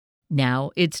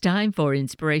Now it's time for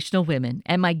Inspirational Women,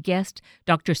 and my guest,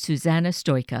 Dr. Susana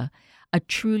Stoica, a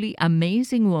truly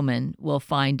amazing woman we'll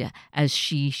find as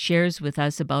she shares with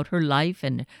us about her life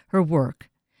and her work.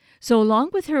 So, along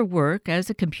with her work as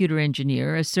a computer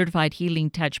engineer, a certified healing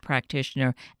touch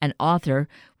practitioner, and author,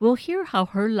 we'll hear how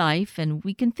her life, and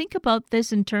we can think about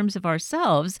this in terms of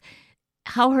ourselves,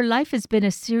 how her life has been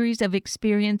a series of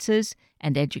experiences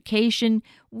and education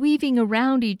weaving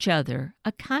around each other,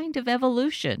 a kind of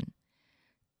evolution.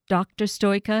 Dr.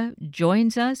 Stoica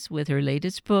joins us with her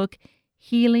latest book,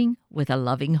 Healing with a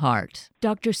Loving Heart.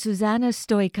 Dr. Susana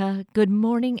Stoica, good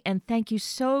morning, and thank you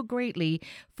so greatly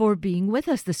for being with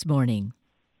us this morning.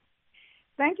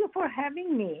 Thank you for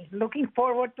having me. Looking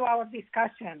forward to our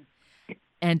discussion.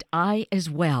 And I as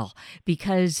well,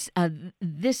 because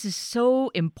this is so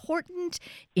important,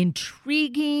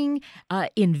 intriguing,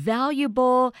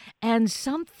 invaluable, and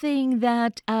something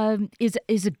that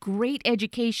is a great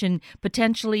education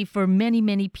potentially for many,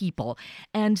 many people.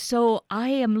 And so I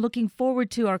am looking forward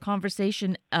to our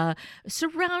conversation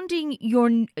surrounding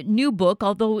your new book,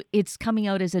 although it's coming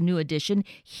out as a new edition,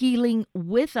 Healing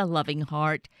with a Loving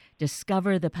Heart,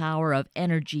 Discover the Power of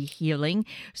Energy Healing.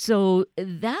 So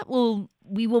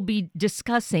we will be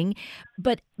discussing.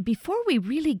 But before we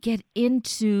really get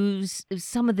into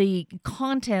some of the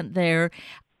content there,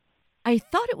 I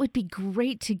thought it would be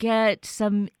great to get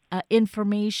some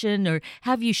information or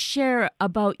have you share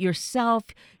about yourself,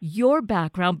 your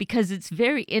background, because it's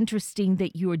very interesting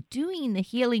that you're doing the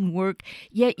healing work,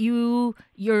 yet you're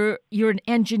an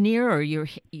engineer or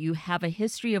you have a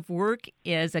history of work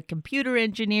as a computer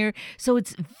engineer. So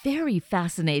it's very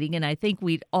fascinating, and I think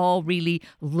we'd all really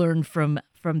learn from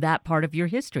that part of your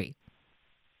history.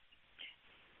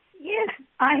 Yes,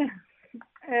 I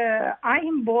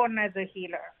am born as a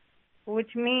healer,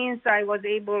 which means I was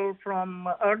able from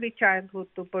early childhood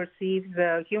to perceive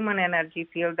the human energy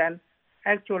field and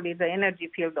actually the energy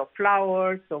field of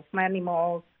flowers, of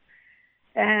animals.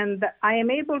 And I am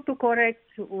able to correct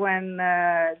when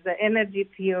the energy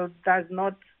field does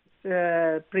not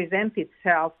present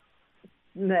itself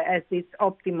as its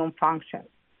optimum function.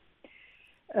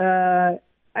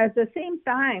 At the same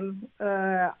time,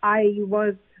 I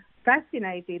was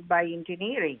fascinated by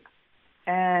engineering.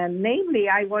 And namely,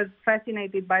 I was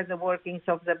fascinated by the workings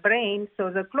of the brain. So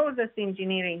the closest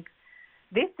engineering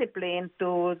discipline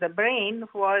to the brain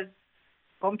was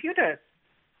computers.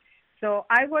 So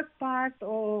I was part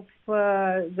of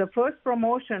the first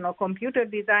promotion of computer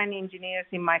design engineers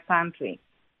in my country,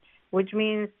 which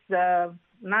means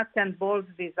nuts and bolts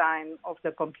design of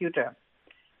the computer,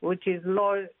 which is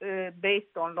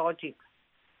based on logic,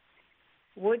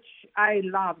 which I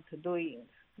loved doing.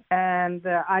 And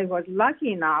I was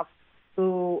lucky enough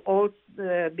to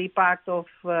also be part of,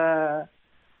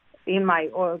 in my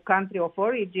country of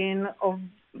origin, of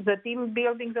the team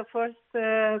building the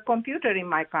first computer in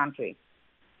my country.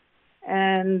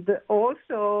 And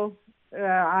also,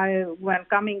 when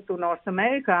coming to North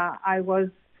America, I was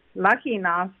lucky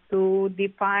enough to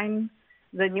define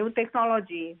the new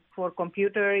technology for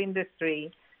computer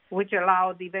industry, which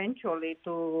allowed eventually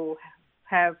to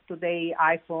have today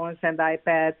iPhones and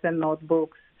iPads and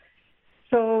notebooks.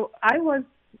 So I was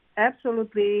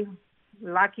absolutely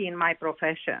lucky in my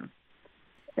profession.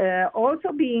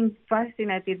 Also being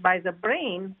fascinated by the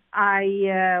brain,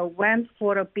 I went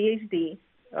for a PhD,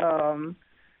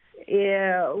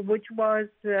 which was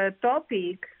the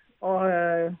topic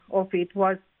of it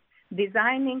was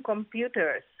designing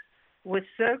computers with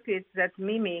circuits that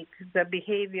mimic the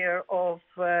behavior of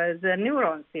the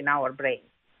neurons in our brain.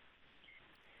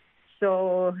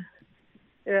 So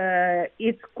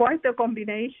it's quite a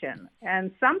combination.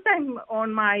 And sometime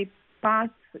on my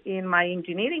path in my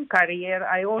engineering career,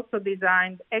 I also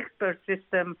designed expert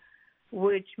systems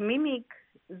which mimic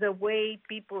the way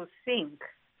people think.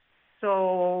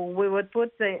 So we would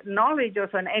put the knowledge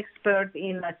of an expert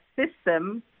in a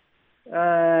system,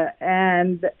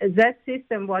 and that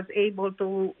system was able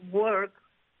to work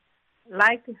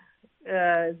like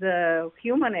the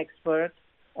human expert,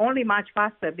 only much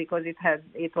faster because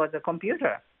it was a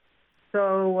computer.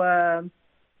 So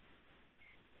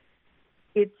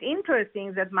it's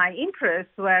interesting that my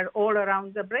interests were all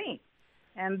around the brain.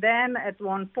 And then at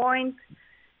one point,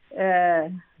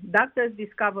 doctors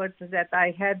discovered that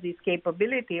I had this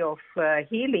capability of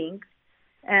healing,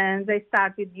 and they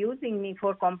started using me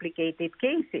for complicated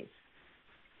cases.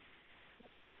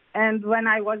 And when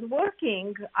I was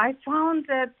working, I found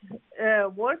that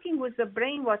working with the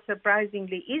brain was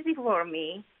surprisingly easy for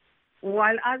me,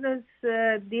 while others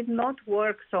did not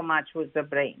work so much with the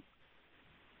brain.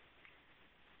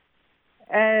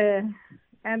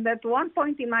 And at one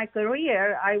point in my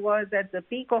career, I was at the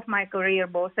peak of my career,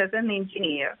 both as an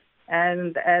engineer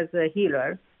and as a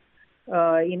healer.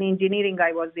 In engineering,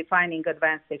 I was defining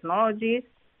advanced technologies.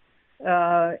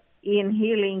 In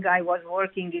healing, I was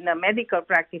working in a medical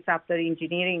practice after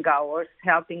engineering hours,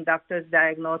 helping doctors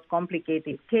diagnose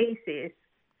complicated cases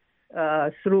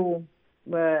through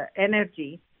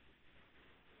energy.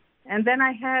 And then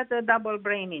I had a double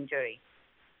brain injury,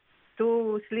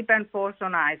 2 slip and falls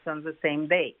on ice on the same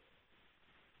day.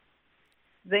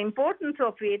 The importance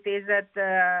of it is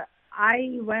that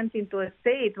I went into a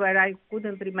state where I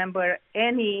couldn't remember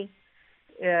any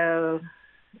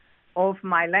of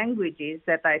my languages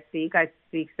that I speak. I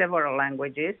speak several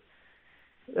languages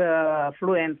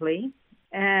fluently.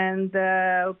 And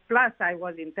plus I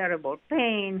was in terrible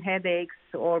pain, headaches,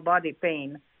 or body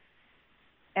pain.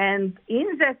 And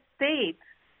in that state,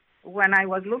 when I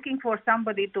was looking for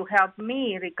somebody to help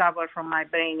me recover from my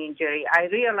brain injury, I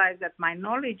realized that my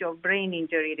knowledge of brain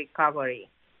injury recovery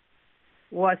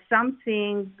was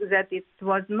something that it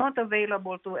was not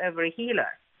available to every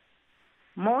healer.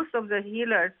 Most of the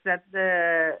healers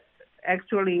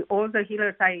actually all the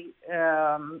healers I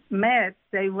met,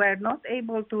 they were not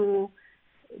able to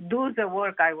do the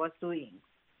work I was doing.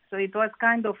 So it was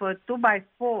kind of a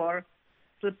 2x4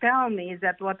 to tell me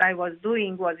that what I was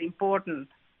doing was important.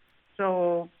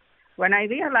 So when I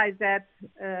realized that,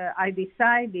 I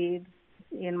decided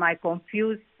in my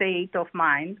confused state of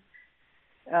mind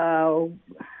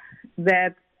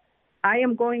that I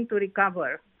am going to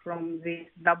recover from this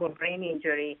double brain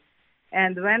injury.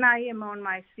 And when I am on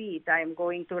my feet, I am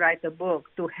going to write a book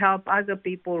to help other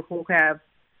people who have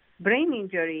brain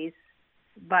injuries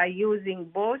by using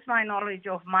both my knowledge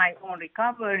of my own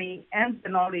recovery and the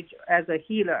knowledge as a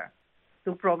healer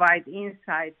to provide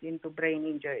insights into brain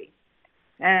injury.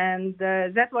 And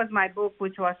that was my book,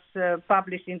 which was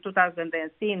published in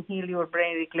 2010, Heal Your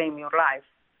Brain, Reclaim Your Life.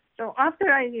 So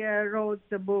after I wrote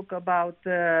the book about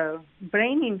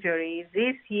brain injury,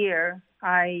 this year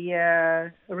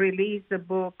I released a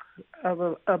book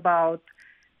about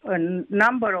a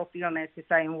number of illnesses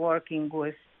I am working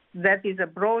with. That is a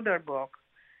broader book,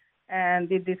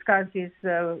 and it discusses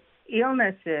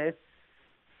illnesses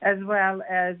as well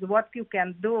as what you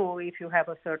can do if you have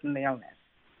a certain illness.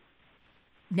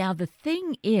 Now, the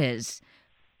thing is,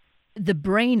 the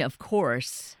brain, of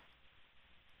course,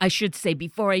 I should say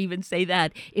before I even say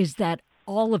that, is that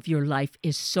all of your life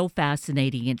is so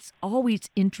fascinating. It's always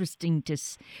interesting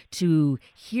to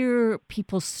hear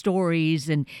people's stories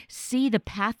and see the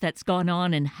path that's gone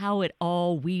on and how it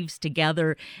all weaves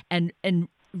together and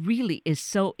really is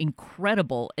so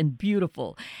incredible and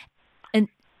beautiful.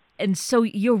 And so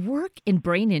your work in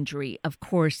brain injury, of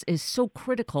course, is so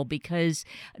critical because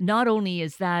not only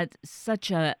is that such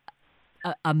a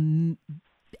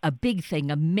big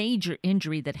thing, a major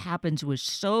injury that happens with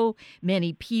so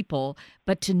many people,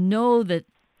 but to know that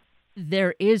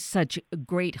there is such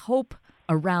great hope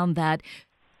around that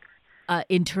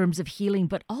in terms of healing,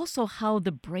 but also how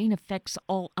the brain affects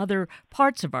all other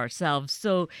parts of ourselves.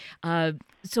 So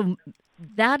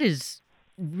that is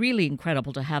really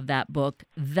incredible to have that book,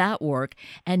 that work.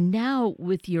 And now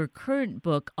with your current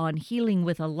book on healing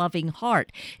with a loving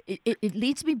heart, it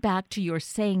leads me back to your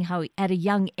saying how at a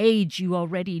young age you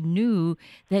already knew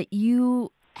that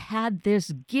you had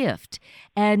this gift.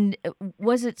 And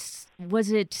was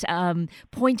it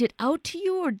pointed out to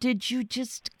you, or did you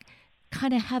just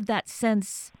kind of have that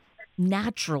sense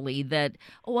naturally that,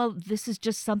 oh, well, this is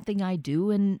just something I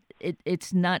do and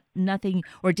it's not nothing,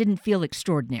 or didn't feel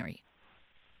extraordinary?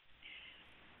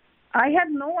 I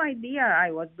had no idea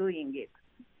I was doing it.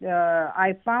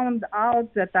 I found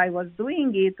out that I was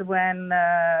doing it when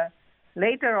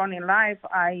later on in life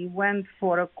I went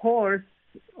for a course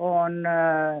on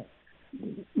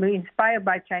inspired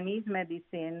by Chinese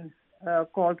medicine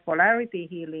called polarity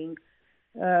healing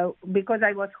because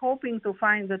I was hoping to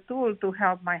find a tool to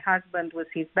help my husband with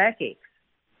his backaches.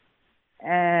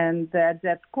 And at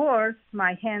that course,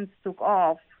 my hands took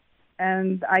off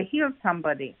and I healed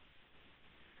somebody.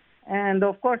 And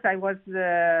of course, I was,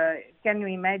 can you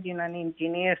imagine an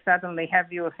engineer suddenly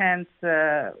have your hands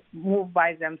move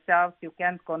by themselves? You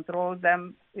can't control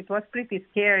them. It was pretty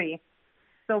scary.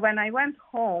 So when I went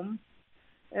home,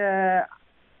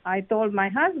 I told my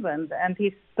husband, and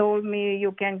he told me,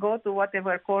 you can go to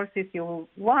whatever courses you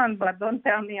want, but don't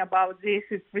tell me about this.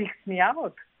 It freaks me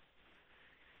out.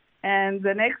 And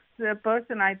the next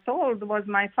person I told was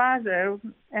my father,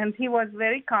 and he was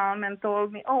very calm and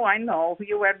told me, oh, I know,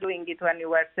 you were doing it when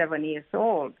you were 7 years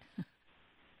old.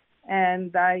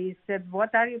 And I said,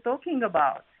 what are you talking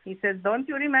about? He said, don't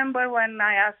you remember when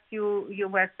I asked you, you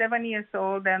were 7 years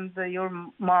old and your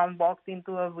mom walked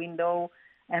into a window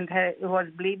and was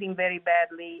bleeding very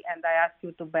badly, and I asked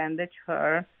you to bandage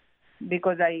her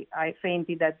because I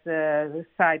fainted at the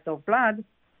sight of blood.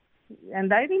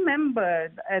 And I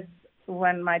remembered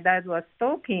when my dad was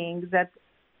talking that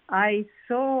I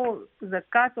saw the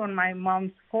cut on my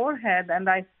mom's forehead, and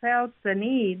I felt the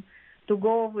need to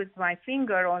go with my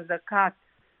finger on the cut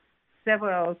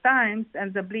several times,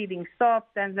 and the bleeding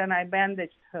stopped, and then I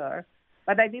bandaged her.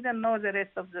 But I didn't know the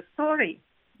rest of the story,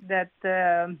 that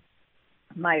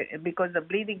because the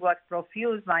bleeding was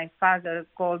profuse, my father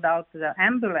called out the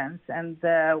ambulance, and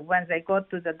when they got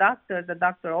to the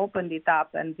doctor opened it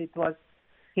up, and he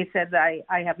said, I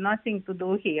have nothing to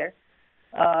do here.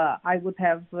 I would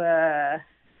have done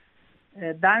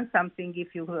something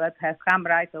if you would have come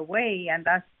right away and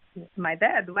asked my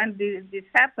dad, when did this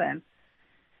happen?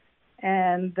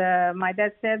 And my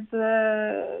dad said,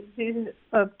 2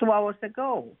 hours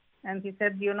ago. And he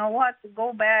said, you know what,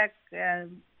 go back.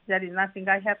 There is nothing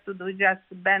I have to do, just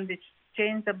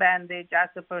change the bandage,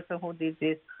 ask the person who did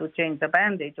this to change the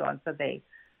bandage once a day.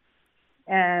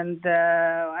 And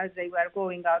as they were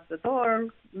going out the door,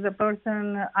 the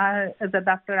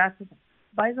doctor asked,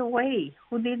 by the way,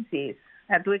 who did this?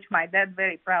 At which my dad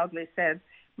very proudly said,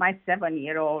 my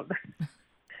 7-year-old.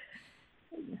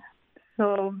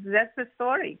 So that's the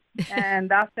story.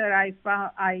 And after I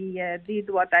did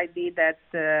what I did at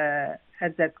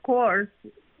that course,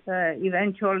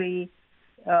 eventually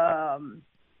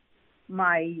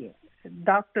my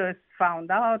doctors found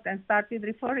out and started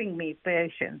referring me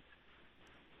patients.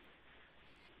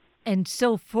 And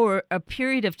so for a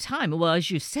period of time, well, as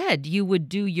you said, you would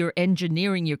do your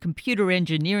engineering, your computer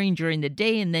engineering during the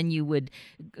day, and then you would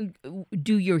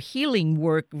do your healing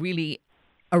work really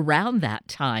around that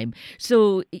time.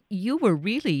 So you were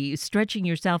really stretching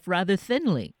yourself rather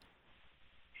thinly.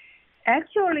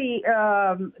 Actually,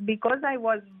 because I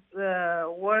was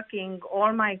working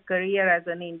all my career as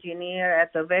an engineer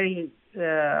at a very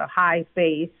high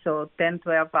pace, so 10,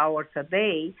 12 hours a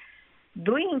day,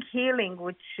 doing healing,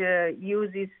 which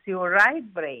uses your right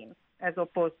brain as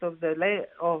opposed to the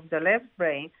left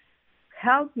brain,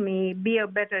 helped me be a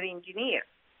better engineer.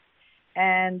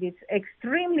 And it's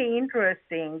extremely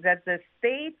interesting that the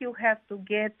state you have to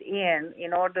get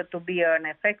in order to be an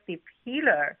effective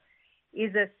healer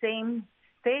is the same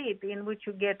state in which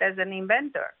you get as an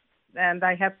inventor. And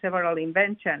I have several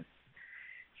inventions.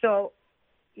 So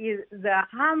the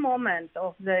aha moment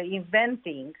of the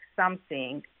inventing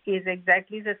something is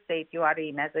exactly the state you are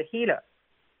in as a healer.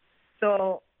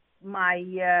 So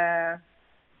my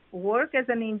work as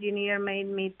an engineer made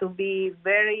me to be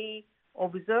very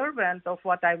observant of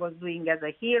what I was doing as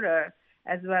a healer,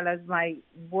 as well as my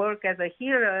work as a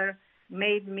healer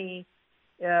made me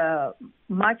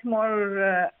much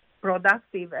more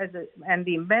productive and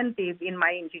inventive in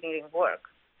my engineering work.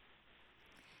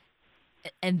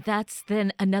 And that's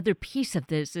then another piece of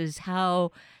this, is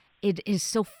how it is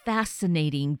so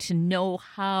fascinating to know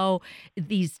how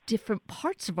these different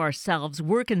parts of ourselves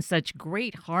work in such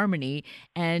great harmony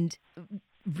and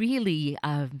really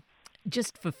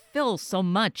just fulfill so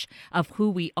much of who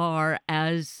we are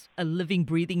as a living,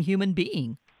 breathing human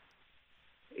being.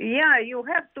 Yeah, you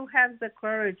have to have the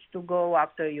courage to go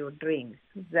after your dreams.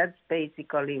 That's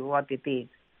basically what it is.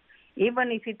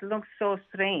 Even if it looks so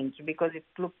strange, because it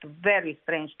looked very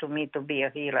strange to me to be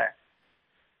a healer.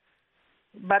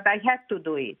 But I had to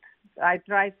do it. I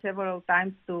tried several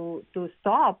times to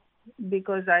stop,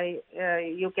 because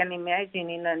you can imagine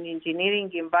in an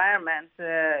engineering environment,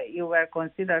 you were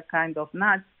considered kind of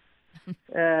nuts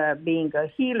being a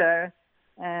healer,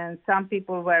 and some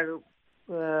people were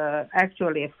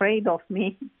actually afraid of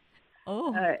me.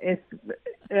 Oh.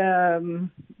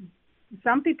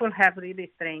 Some people have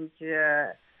really strange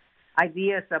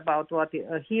ideas about what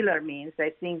a healer means. I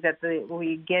think that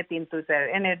we get into their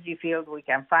energy field, we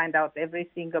can find out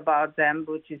everything about them,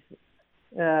 which is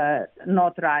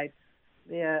not right.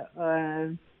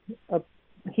 A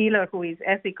healer who is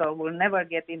ethical will never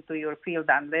get into your field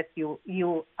unless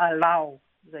you allow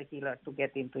the healer to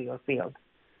get into your field.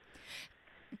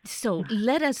 So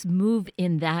let us move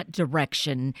in that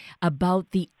direction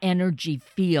about the energy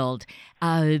field.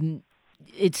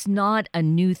 It's not a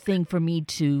new thing for me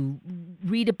to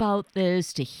read about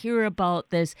this, to hear about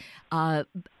this. I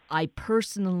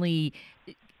personally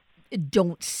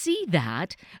don't see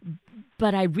that,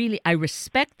 but I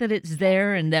respect that it's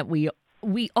there and that we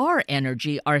are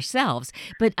energy ourselves.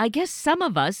 But I guess some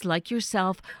of us, like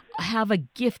yourself, have a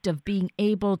gift of being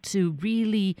able to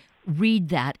really read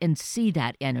that and see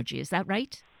that energy. Is that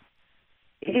right?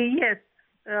 Yes.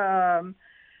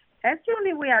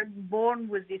 Actually, we are born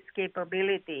with this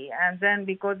capability, and then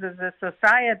because of the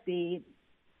society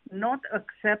not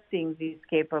accepting this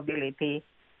capability,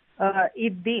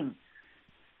 it dims.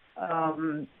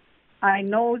 Um, I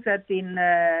know that in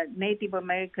Native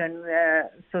American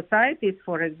societies,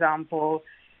 for example,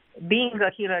 being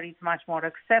a healer is much more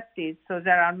accepted, so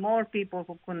there are more people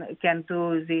who can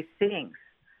do these things.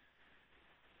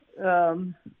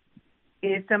 Um,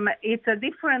 it's a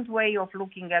different way of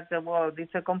looking at the world.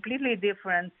 It's a completely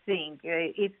different thing.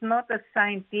 It's not a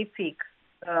scientific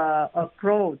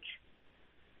approach.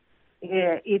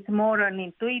 It's more an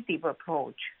intuitive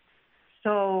approach.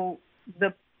 So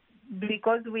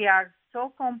because we are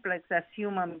so complex as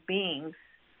human beings,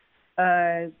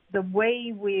 the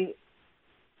way we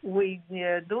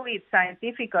do it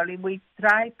scientifically, we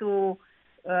try to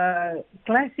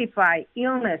classify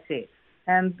illnesses.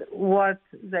 And what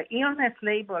the illness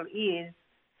label is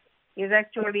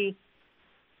actually,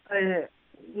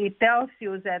 it tells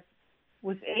you that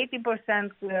with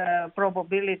 80%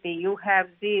 probability you have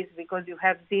this because you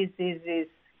have these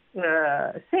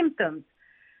symptoms.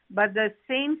 But the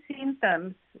same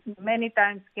symptoms many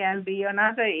times can be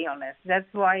another illness.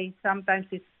 That's why sometimes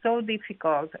it's so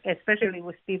difficult, especially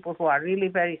with people who are really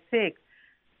very sick,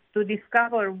 to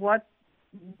discover what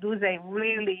do they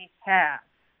really have.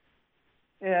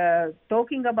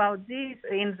 Talking about this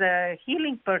in the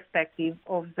healing perspective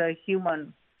of the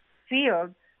human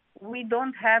field, we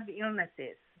don't have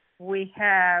illnesses. We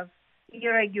have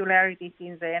irregularities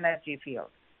in the energy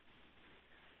field.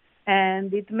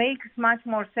 And it makes much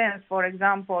more sense, for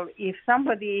example, if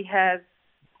somebody has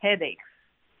headaches,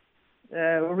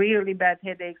 really bad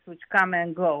headaches which come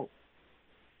and go,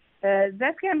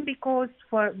 that can be caused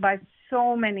by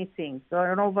so many things,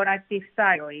 an overactive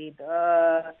thyroid,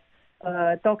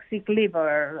 toxic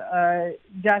liver,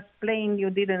 just plain you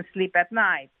didn't sleep at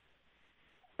night,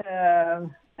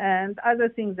 and other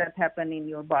things that happen in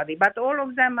your body. But all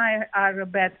of them are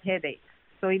bad headaches.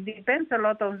 So it depends a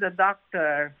lot on the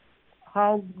doctor,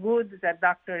 how good the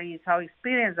doctor is, how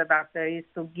experienced the doctor is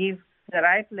to give the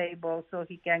right label so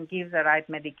he can give the right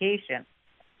medication.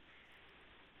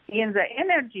 In the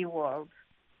energy world,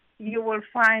 you will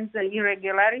find the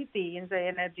irregularity in the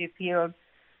energy field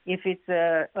if it's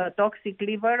a toxic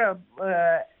liver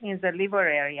in the liver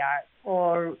area,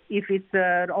 or if it's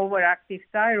an overactive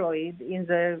thyroid in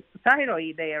the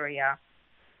thyroid area.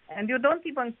 And you don't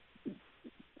even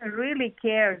really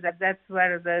care that that's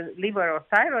where the liver or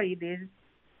thyroid is.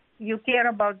 You care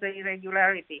about the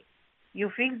irregularity.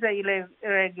 You fix the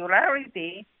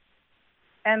irregularity,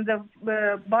 and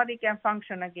the body can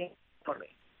function again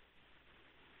properly.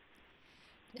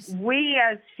 We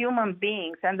as human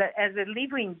beings and as a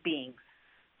living beings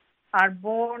are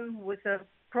born with a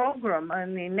program,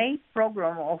 an innate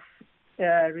program of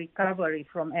recovery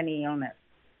from any illness.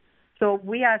 So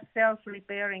we are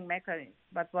self-repairing mechanisms.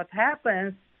 But what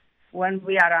happens when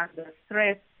we are under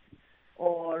stress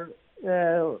or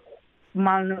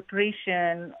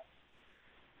malnutrition,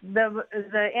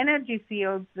 the energy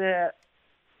field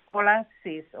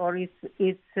collapses, or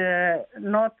it's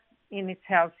not in its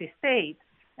healthy state.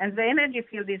 And the energy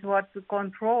field is what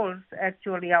controls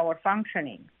actually our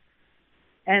functioning.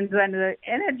 And when the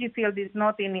energy field is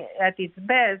not at its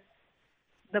best,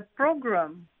 the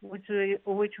program which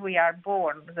we are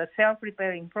born, the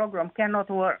self-repairing program, cannot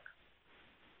work.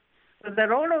 So the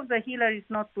role of the healer is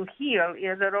not to heal.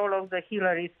 The role of the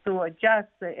healer is to adjust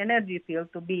the energy field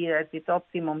to be at its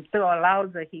optimum to allow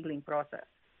the healing process.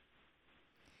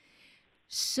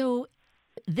 So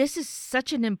this is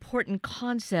such an important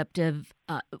concept of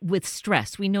with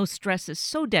stress. We know stress is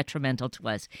so detrimental to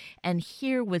us. And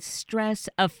here with stress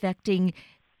affecting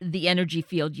the energy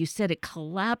field, you said it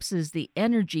collapses the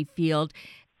energy field.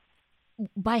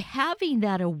 By having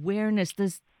that awareness,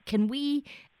 can we,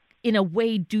 in a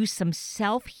way, do some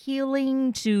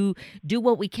self-healing to do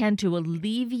what we can to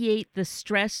alleviate the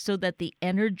stress so that the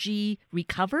energy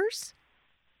recovers?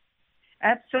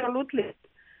 Absolutely.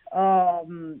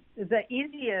 The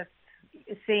easiest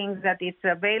thing that is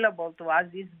available to us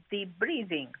is deep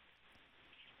breathing.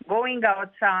 Going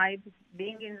outside,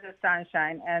 being in the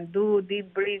sunshine, and do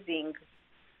deep breathing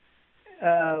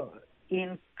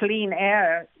in clean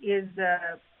air is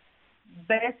the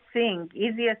best thing,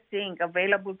 easiest thing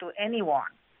available to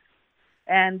anyone.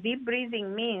 And deep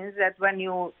breathing means that when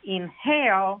you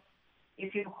inhale,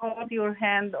 if you hold your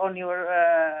hand on your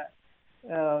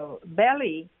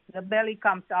belly, the belly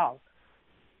comes out.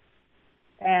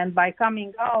 And by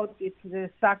coming out, it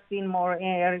sucks in more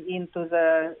air into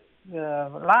the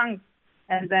lungs.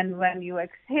 And then when you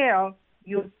exhale,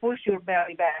 you push your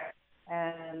belly back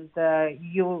and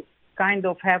you kind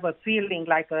of have a feeling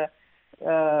like a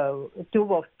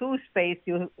tube of toothpaste.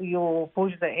 You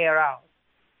push the air out.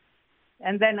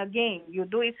 And then again, you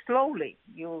do it slowly.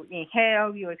 You inhale,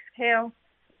 you exhale.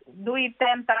 Do it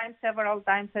 10 times, several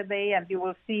times a day, and you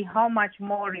will see how much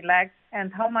more relaxed and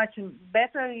how much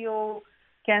better you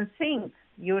can think.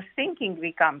 Your thinking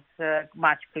becomes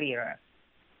much clearer.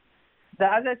 The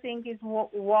other thing is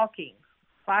walking,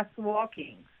 fast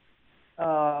walking,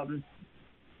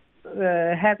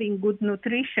 having good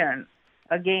nutrition,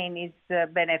 again, is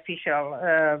beneficial.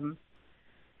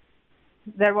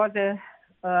 There was a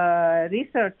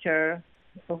researcher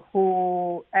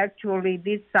who actually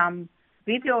did some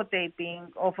videotaping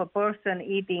of a person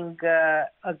eating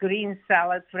a green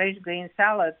salad, fresh green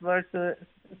salad, versus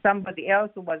somebody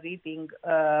else who was eating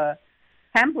a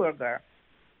hamburger.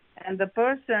 And the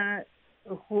person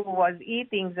who was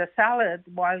eating the salad,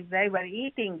 while they were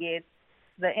eating it,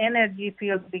 the energy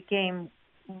field became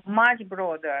much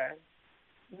broader,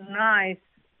 nice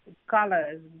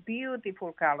colors,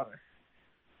 beautiful colors.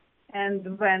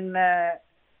 And when the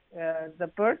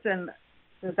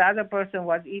other person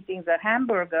was eating the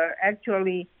hamburger,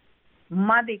 actually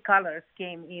muddy colors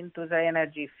came into the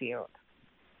energy field,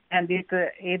 and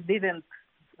it didn't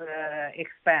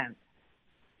expand.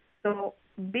 So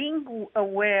being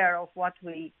aware of what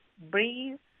we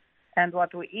breathe and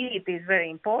what we eat is very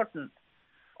important.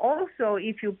 Also,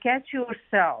 if you catch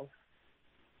yourself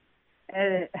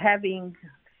having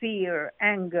fear,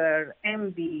 anger,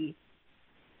 envy,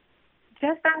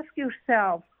 just ask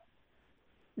yourself,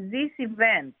 this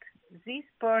event, this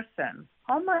person,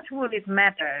 how much would it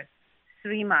matter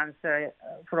 3 months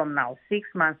from now,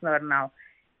 6 months from now,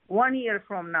 1 year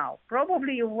from now?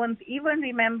 Probably you won't even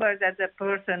remember that the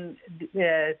person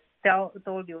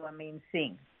told you a mean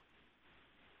thing.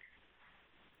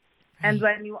 Right. And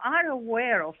when you are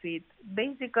aware of it,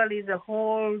 basically the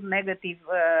whole negative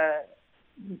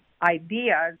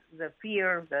ideas, the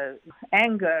fear, the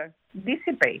anger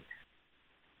dissipates.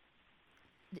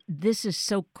 This is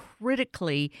so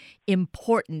critically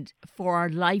important for our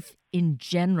life in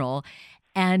general,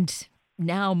 and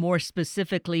now more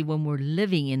specifically when we're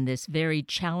living in this very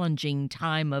challenging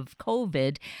time of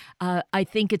COVID. I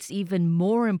think it's even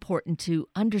more important to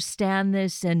understand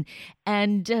this and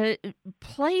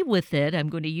play with it. I'm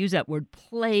going to use that word,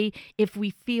 play, if we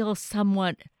feel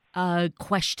somewhat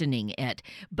questioning it.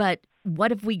 But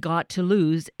what have we got to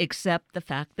lose except the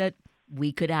fact that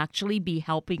we could actually be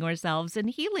helping ourselves and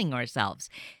healing ourselves?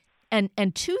 And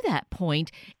to that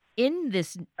point, in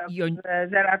this...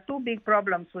 there are two big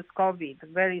problems with COVID,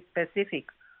 very specific.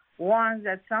 One,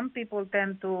 that some people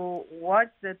tend to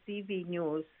watch the TV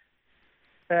news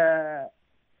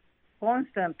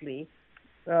constantly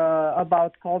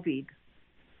about COVID,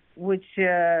 which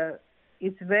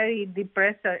is very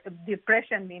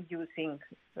depression-inducing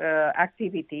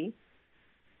activity.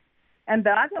 And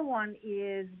the other one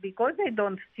is because they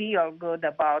don't feel good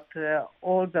about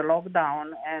all the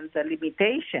lockdown and the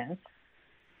limitations,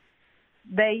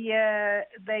 they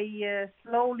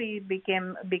slowly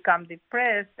become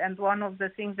depressed. And one of the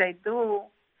things they do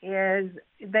is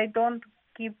they don't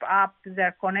keep up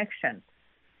their connections.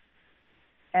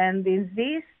 And in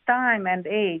this time and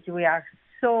age, we are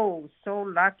so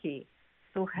lucky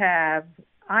to have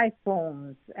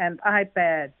iPhones and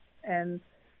iPads, and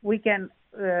we can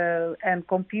and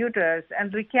computers,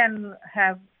 and we can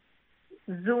have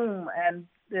Zoom and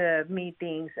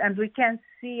meetings, and we can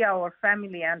see our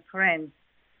family and friends,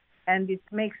 and it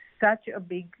makes such a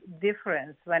big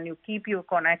difference when you keep your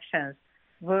connections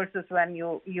versus when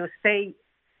you stay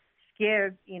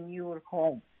scared in your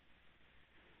home.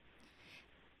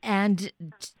 And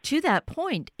to that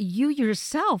point, you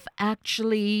yourself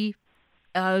actually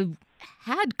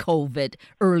had COVID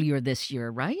earlier this year,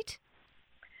 right?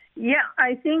 Yeah,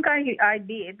 I think I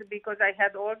did, because I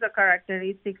had all the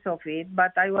characteristics of it,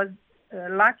 but I was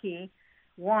lucky,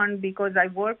 one, because I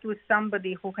worked with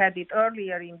somebody who had it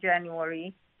earlier in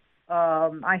January.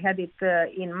 I had it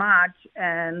in March,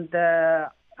 and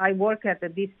I work at a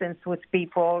distance with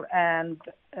people, and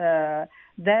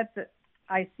that,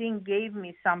 I think, gave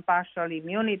me some partial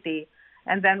immunity.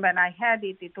 And then when I had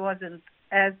it, it wasn't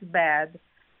as bad.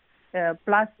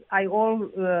 Plus, I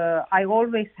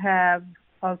always have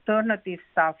alternative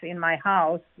stuff in my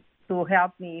house to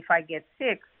help me if I get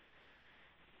sick.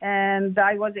 And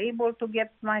I was able to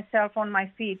get myself on my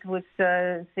feet with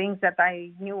things that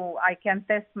I knew I can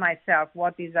test myself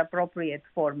what is appropriate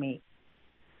for me.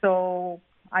 So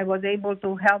I was able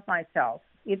to help myself.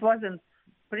 It wasn't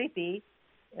pretty.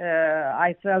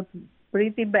 I felt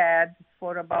pretty bad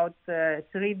for about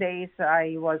 3 days.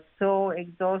 I was so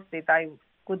exhausted I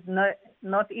could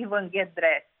not even get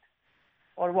dressed.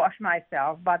 or wash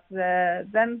myself, but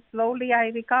then slowly I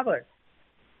recovered.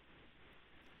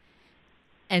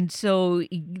 And so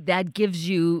that gives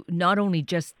you not only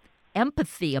just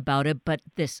empathy about it, but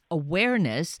this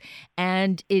awareness,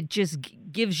 and it just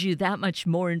gives you that much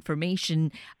more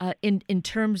information in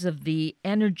terms of the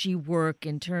energy work,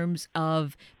 in terms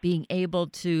of being able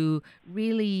to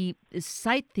really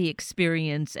cite the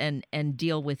experience and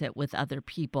deal with it with other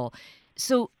people.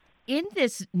 So in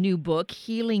this new book,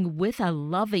 Healing with a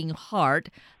Loving Heart,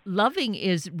 loving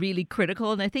is really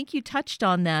critical. And I think you touched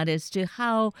on that as to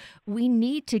how we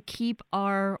need to keep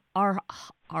our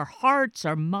hearts,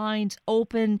 our minds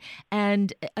open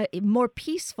and more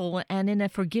peaceful and in a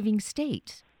forgiving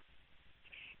state.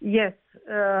 Yes.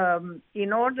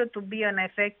 In order to be an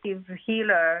effective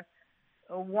healer,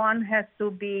 one has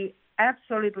to be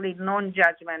absolutely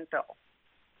non-judgmental.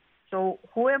 So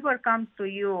whoever comes to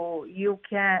you, you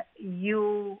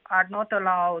are not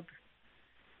allowed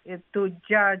to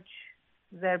judge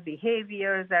their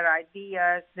behavior, their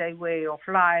ideas, their way of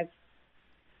life.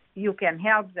 You can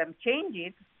help them change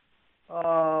it,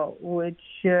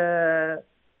 which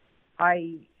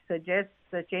I suggest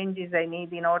the changes they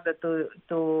need in order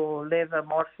to live a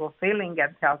more fulfilling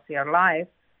and healthier life.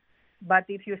 But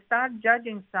if you start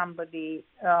judging somebody,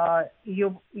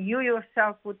 you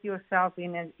yourself put yourself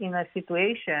in a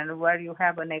situation where you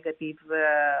have a negative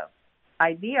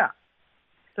idea.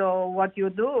 So what you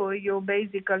do, you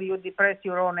depress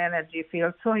your own energy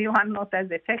field, so you are not as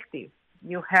effective.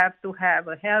 You have to have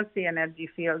a healthy energy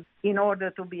field in order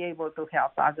to be able to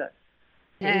help others.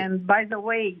 And by the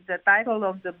way, the title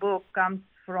of the book comes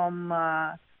from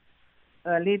a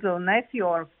little nephew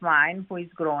of mine who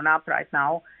is grown up right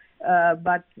now.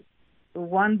 But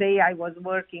one day I was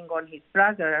working on his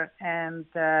brother, and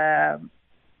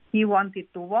he wanted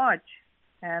to watch,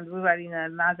 and we were in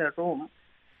another room.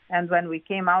 And when we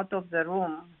came out of the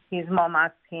room, his mom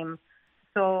asked him,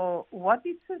 "So what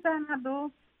did Susana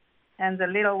do?" And the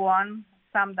little one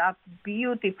summed up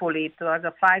beautifully. It was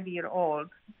a 5-year-old,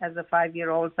 as the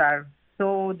 5-year-olds are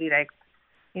so direct.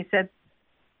 He said,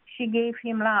 "She gave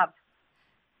him love."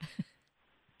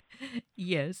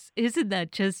 Yes. Isn't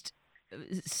that just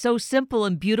so simple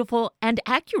and beautiful and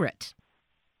accurate?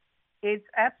 It's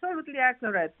absolutely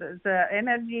accurate. The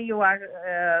energy you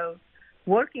are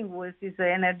working with is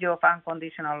the energy of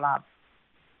unconditional love.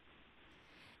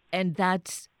 And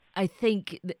that's, I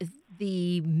think,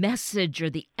 the message or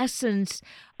the essence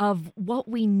of what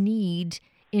we need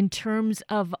in terms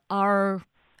of our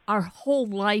whole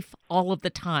life all of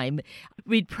the time.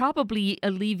 We'd probably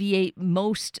alleviate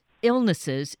most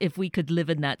illnesses if we could live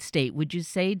in that state. Would you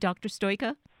say, Dr.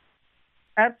 Stoica?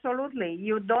 Absolutely.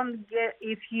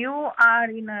 If you are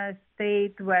in a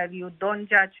state where you don't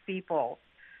judge people,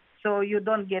 so you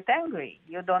don't get angry,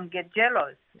 you don't get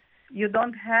jealous, you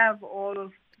don't have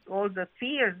all the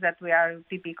fears that we are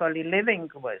typically living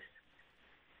with,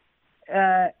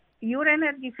 your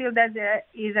energy field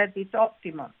is at its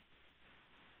optimum,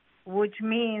 which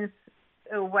means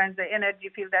when the energy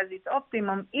field is at its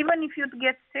optimum, even if you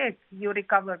get sick, you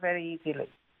recover very easily.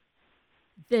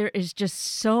 There is just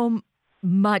so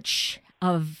much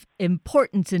of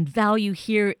importance and value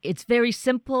here. It's very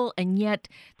simple, and yet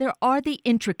there are the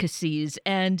intricacies,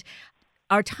 and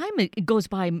our time goes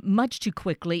by much too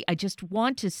quickly. I just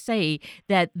want to say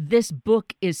that this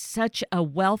book is such a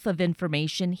wealth of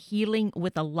information, Healing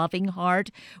with a Loving Heart.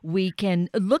 We can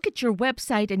look at your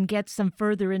website and get some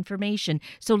further information.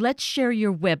 So let's share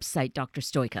your website, Dr.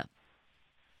 Stoica.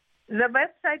 The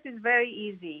website is very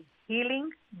easy,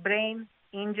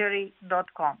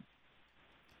 healingbraininjury.com.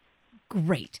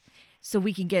 Great. So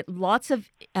we can get lots of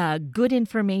good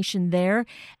information there.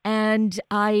 And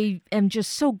I am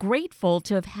just so grateful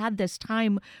to have had this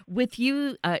time with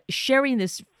you, sharing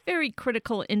this very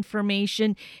critical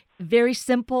information, very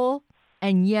simple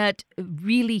and yet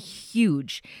really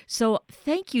huge. So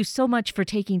thank you so much for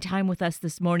taking time with us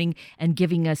this morning and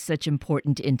giving us such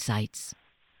important insights.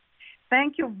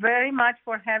 Thank you very much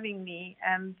for having me,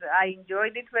 and I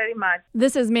enjoyed it very much.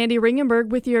 This is Mandy Ringenberg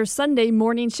with your Sunday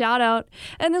morning shout out.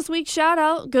 And this week's shout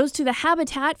out goes to the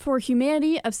Habitat for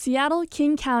Humanity of Seattle,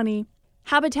 King County.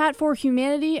 Habitat for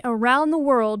Humanity around the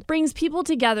world brings people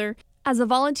together. As a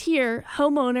volunteer,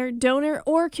 homeowner, donor,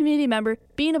 or community member,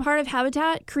 being a part of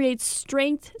Habitat creates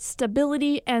strength,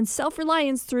 stability, and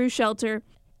self-reliance through shelter.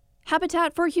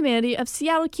 Habitat for Humanity of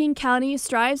Seattle King County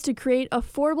strives to create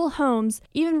affordable homes,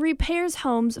 even repairs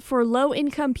homes for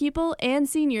low-income people and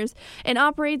seniors, and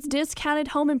operates discounted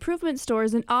home improvement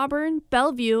stores in Auburn,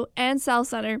 Bellevue, and South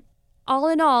Center. All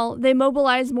in all, they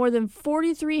mobilize more than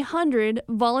 4,300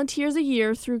 volunteers a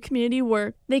year through community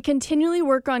work. They continually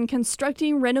work on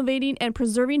constructing, renovating, and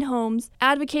preserving homes,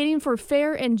 advocating for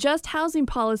fair and just housing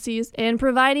policies, and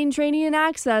providing training and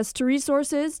access to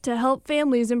resources to help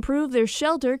families improve their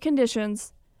shelter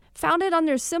conditions. Founded on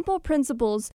their simple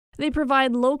principles, they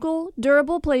provide local,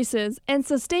 durable places and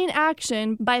sustain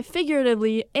action by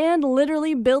figuratively and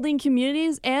literally building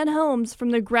communities and homes from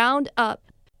the ground up.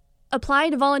 Apply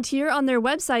to volunteer on their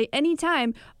website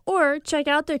anytime or check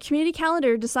out their community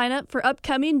calendar to sign up for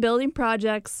upcoming building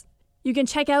projects. You can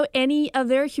check out any of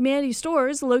their Humanity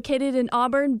stores located in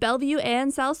Auburn, Bellevue,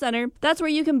 and South Center. That's where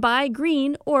you can buy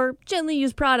green or gently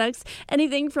used products,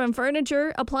 anything from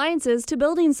furniture, appliances, to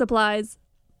building supplies.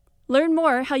 Learn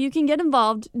more how you can get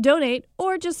involved, donate,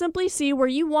 or just simply see where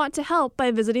you want to help by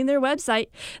visiting their website.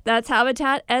 That's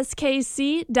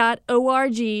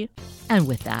habitatskc.org. And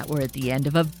with that, we're at the end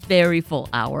of a very full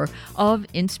hour of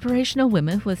Inspirational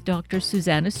Women with Dr.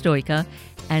 Susana Stoica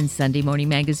and Sunday Morning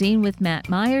Magazine with Matt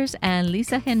Myers and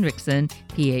Lisa Hendrickson,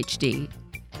 PhD.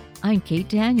 I'm Kate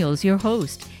Daniels, your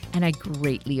host, and I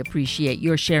greatly appreciate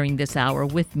your sharing this hour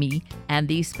with me and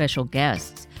these special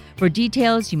guests. For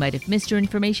details you might have missed or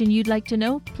information you'd like to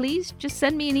know, please just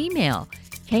send me an email,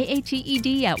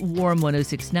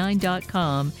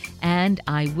 kated@warm1069.com, and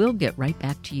I will get right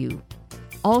back to you.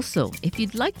 Also, if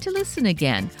you'd like to listen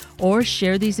again or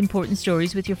share these important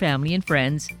stories with your family and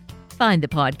friends, find the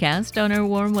podcast on our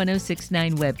Warm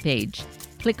 1069 webpage.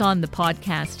 Click on the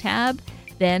podcast tab,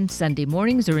 then Sunday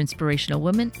Mornings or Inspirational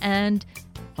Women, and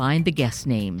find the guest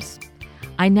names.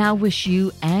 I now wish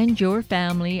you and your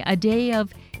family a day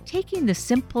of taking the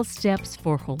simple steps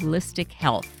for holistic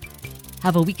health.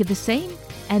 Have a week of the same,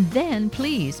 and then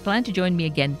please plan to join me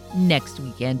again next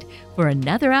weekend for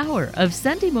another hour of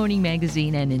Sunday Morning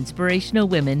Magazine and Inspirational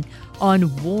Women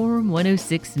on Warm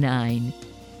 1069.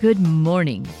 Good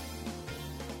morning.